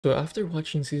So after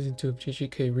watching season 2 of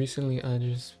JJK recently, I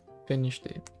just finished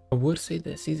it. I would say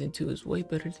that season 2 is way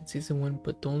better than season 1,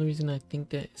 but the only reason I think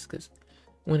that is because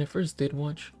when I first did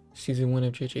watch season 1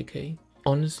 of JJK,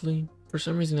 honestly, for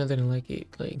some reason I didn't like it.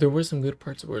 Like, there were some good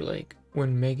parts where, like,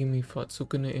 when Megumi fought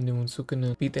Sukuna and then when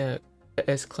Sukuna beat that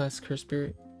S-class curse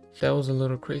spirit, that was a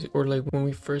little crazy. Or like when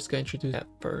we first got introduced at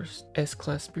first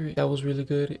S-class spirit, that was really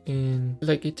good. And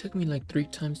like it took me like 3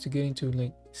 times to get into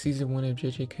like season 1 of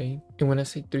JJK. And when I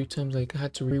say 3 times, like I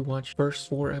had to rewatch first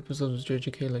 4 episodes of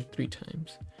JJK like 3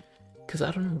 times. Cause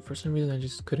I don't know, for some reason I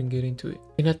just couldn't get into it.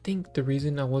 And I think the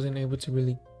reason I wasn't able to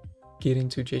really get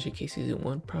into JJK season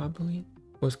 1 probably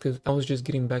was because I was just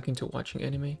getting back into watching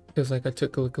anime. Because like I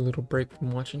took like a little break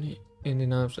from watching it, and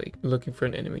then I was like looking for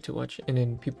an anime to watch, and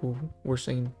then people were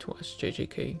saying to watch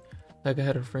JJK. Like I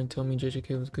had a friend tell me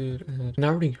JJK was good, and I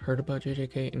already heard about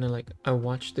JJK, and I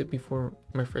watched it before one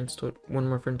of my friends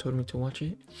told me to watch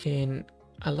it, and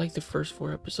I liked the first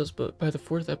 4 episodes, but by the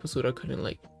 4th episode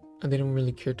I didn't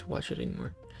really care to watch it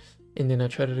anymore. And then I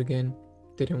tried it again,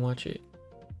 didn't watch it.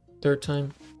 3rd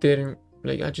time, didn't,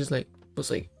 like I just like was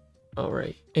like, all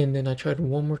right. And then I tried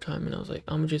one more time and I was like,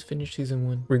 I'm gonna just finish season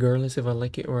 1 regardless if I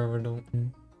like it or if I don't.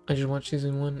 And I just watched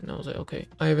season 1 and I was like, okay.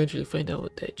 I eventually find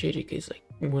out that JJK is like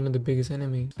one of the biggest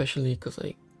anime, especially because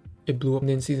like it blew up. And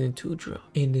then season 2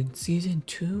 dropped, and then season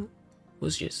 2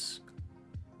 was just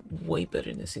way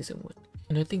better than season 1.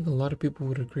 And I think a lot of people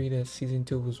would agree that season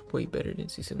 2 was way better than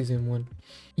season 1.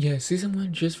 Yeah, season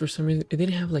 1, just for some reason, it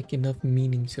didn't have like enough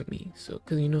meaning to me. So,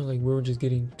 cause you know, like we were just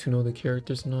getting to know the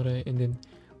characters and all that, and then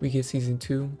we get season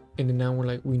 2, and then now we're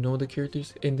like, we know the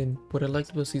characters. And then what I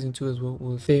liked about season 2 as well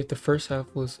was the first half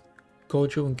was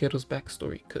Gojo and Geto's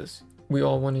backstory, cause we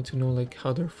all wanted to know like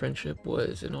how their friendship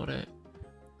was and all that.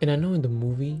 And I know in the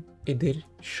movie, it did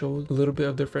show a little bit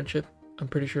of their friendship. I'm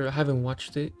pretty sure. I haven't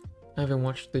watched it. I haven't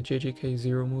watched the JJK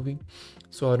Zero movie,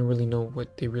 so I don't really know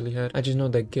what they really had. I just know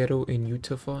that Geto and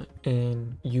Yuta fought,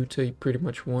 and Yuta pretty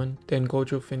much won. Then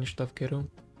Gojo finished off Geto.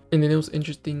 And then it was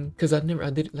interesting, because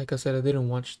like I said, I didn't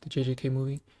watch the JJK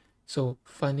movie. So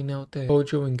finding out that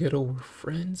Gojo and Geto were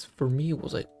friends, for me, it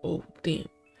was like, oh, damn.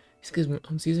 It's because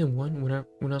on season 1,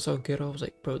 when I saw Geto, I was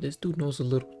like, bro, this dude knows a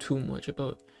little too much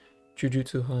about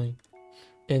Jujutsu High.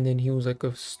 And then he was like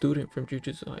a student from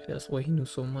Jujutsu High. That's why he knew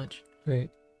so much, right?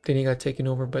 Then he got taken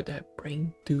over by that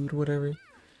brain dude, whatever.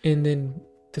 And then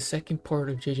the second part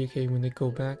of JJK, when they go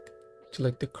back to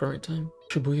like the current time,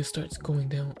 Shibuya starts going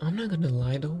down. I'm not gonna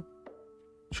lie though,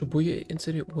 Shibuya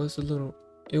incident was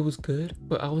it was good,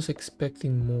 but I was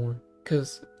expecting more.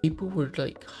 Cause people were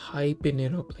like hyping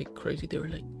it up like crazy. They were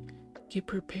like, get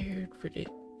prepared for it.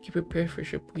 Get prepared for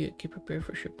Shibuya. Get prepared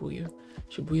for Shibuya.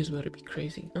 Shibuya's about to be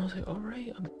crazy. And I was like, all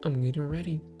right, I'm getting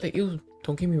ready. Like it was,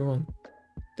 don't get me wrong,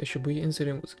 the Shibuya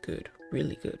incident was good,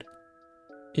 really good.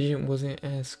 It wasn't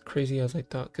as crazy as I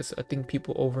thought, because I think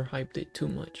people overhyped it too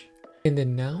much. And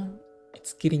then now,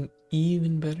 it's getting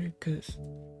even better, because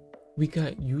we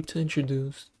got Yuta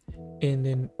introduced, and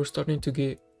then we're starting to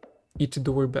get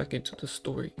Itadori back into the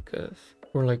story, because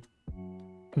we're like,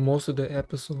 most of the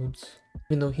episodes,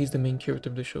 even though he's the main character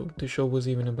of the show was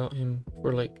even about him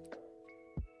for like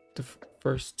the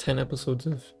first 10 episodes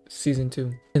of season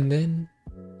 2. And then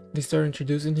they start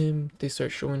introducing him, they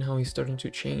start showing how he's starting to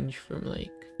change from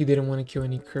like, he didn't want to kill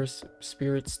any cursed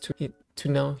spirits to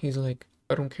now he's like,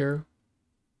 I don't care.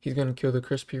 He's gonna kill the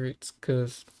cursed spirits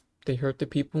because they hurt the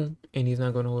people and he's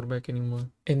not gonna hold back anymore.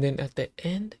 And then at the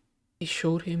end, they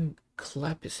showed him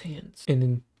clap his hands and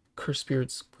then cursed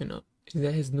spirits went up. Is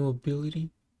that his new ability?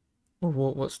 Or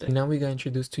what was that? And now we got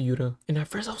introduced to Yuta. And at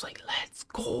first I was like, let's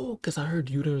go. Because I heard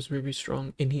Yuta is very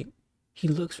strong and he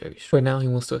looks very strong. But now he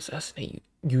wants to assassinate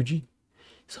Yuji.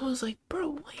 So I was like,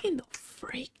 bro, what in the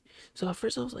freak? So at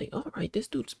first I was like, all right, this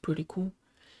dude's pretty cool.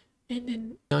 And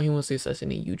then now he wants to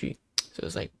assassinate Yuji. So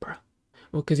it's like, bro.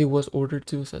 Well, because he was ordered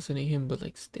to assassinate him, but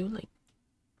like still like.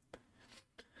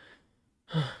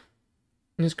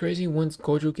 And it's crazy, once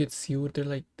Gojo gets sealed,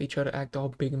 they try to act all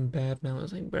big and bad now.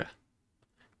 It's like, bruh.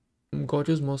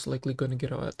 Gojo's most likely gonna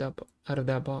get out of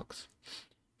that box.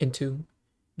 And 2,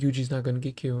 Yuji's not gonna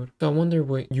get killed. So I wonder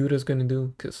what Yuta's gonna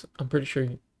do, because I'm pretty sure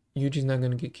Yuji's not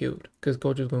gonna get killed, because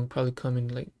Gojo's gonna probably come and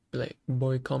like be like,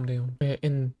 boy, calm down. Yeah,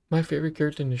 and my favorite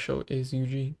character in the show is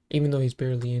Yuji, even though he's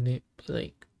barely in it. But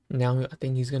like now I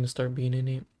think he's gonna start being in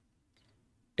it.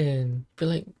 And I feel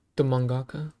like the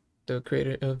mangaka, the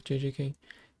creator of JJK,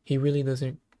 he really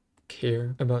doesn't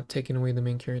care about taking away the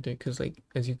main character, because like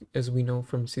as we know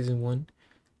from season 1,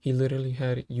 he literally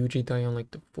had Yuji die on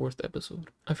like the 4th episode.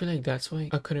 I feel like that's why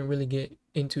I couldn't really get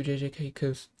into JJK,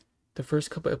 because the first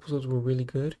couple episodes were really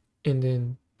good and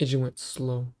then it just went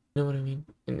slow, you know what I mean?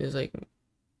 And it's like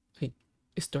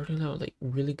it started out like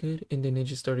really good, and then it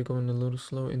just started going a little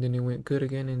slow, and then it went good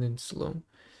again, and then slow,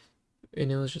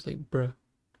 and it was just like, bruh.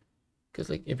 Because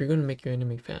like if you're gonna make your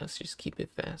anime fast, just keep it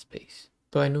fast paced.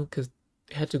 But I know because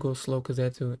it had to go slow because they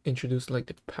had to introduce like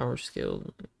the power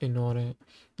skill and all that,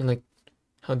 and like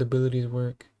how the abilities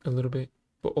work a little bit.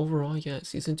 But overall, yeah,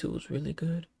 season 2 was really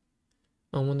good.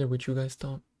 I wonder what you guys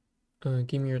thought.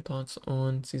 Give me your thoughts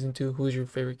on season 2. Who's your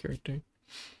favorite character?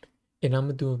 And I'm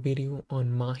gonna do a video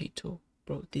on Mahito.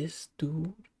 Bro, this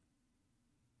dude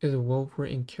is a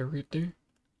well-written character,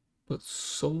 but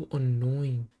so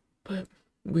annoying. But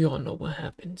we all know what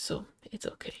happened, so it's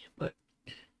okay. But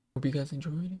hope you guys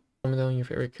enjoyed it. Comment down your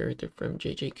favorite character from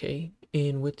JJK.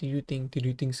 And what do you think? Did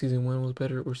you think season 1 was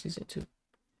better or season 2?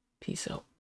 Peace out.